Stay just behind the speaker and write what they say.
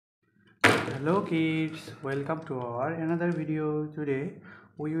Hello kids, welcome to our another video. Today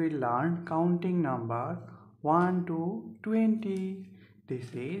we will learn counting number 1 to 20.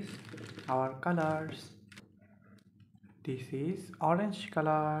 This is our colors. This is orange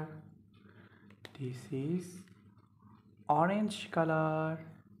color. This is orange color.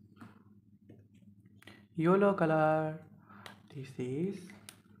 Yellow color. This is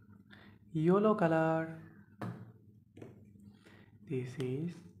yellow color. This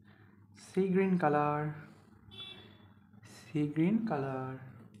is sea green color. Sea green color.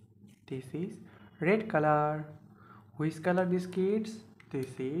 This is red color. Which color this kids? This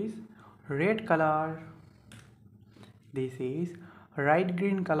is red color. This is light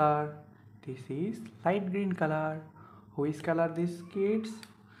green color. This is light green color. Which color this kids?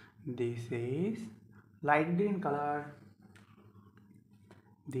 This is light green color.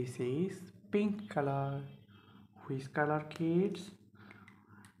 This is pink color. Which color kids?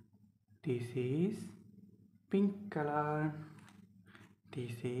 This is pink color.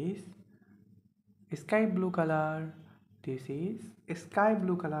 This is sky blue color. This is sky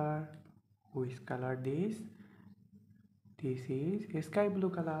blue color. Which color this? This is sky blue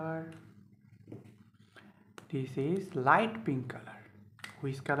color. This is light pink color.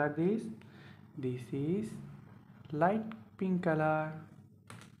 Which color this? This is light pink color.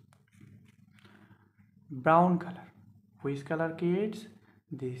 Brown color. Which color kids?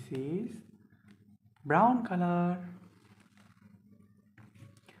 This is brown color.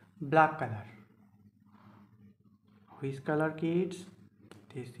 Black color. Which color kids?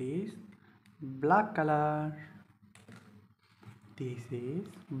 This is black color. This is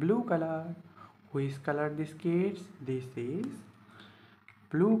blue color. Which color this kids? This is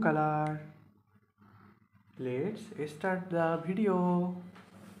blue color. Let's start the video.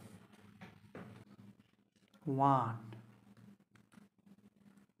 1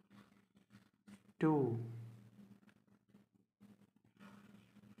 2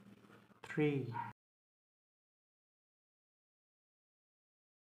 3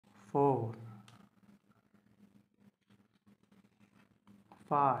 4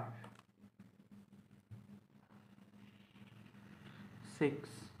 5 6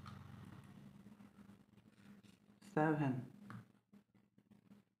 7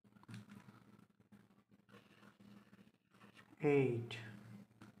 8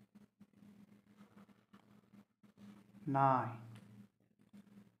 9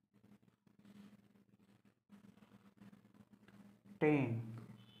 10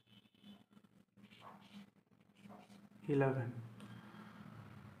 11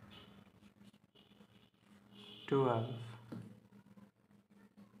 12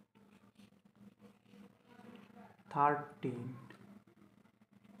 13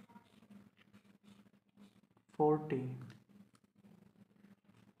 14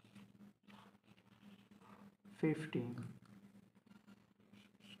 15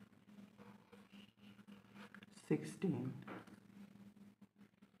 16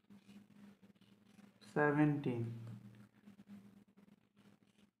 17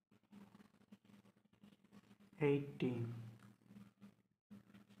 18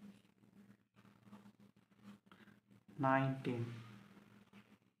 19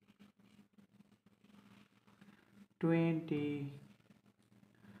 20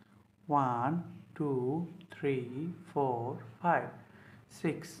 1 2 3 4 5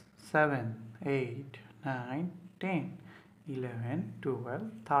 6 7 8 9 10 11 12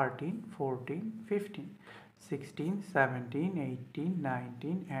 13 14 15 16 17 18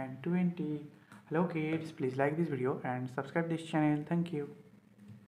 19 and 20. Hello kids, please like this video and subscribe this channel. Thank you.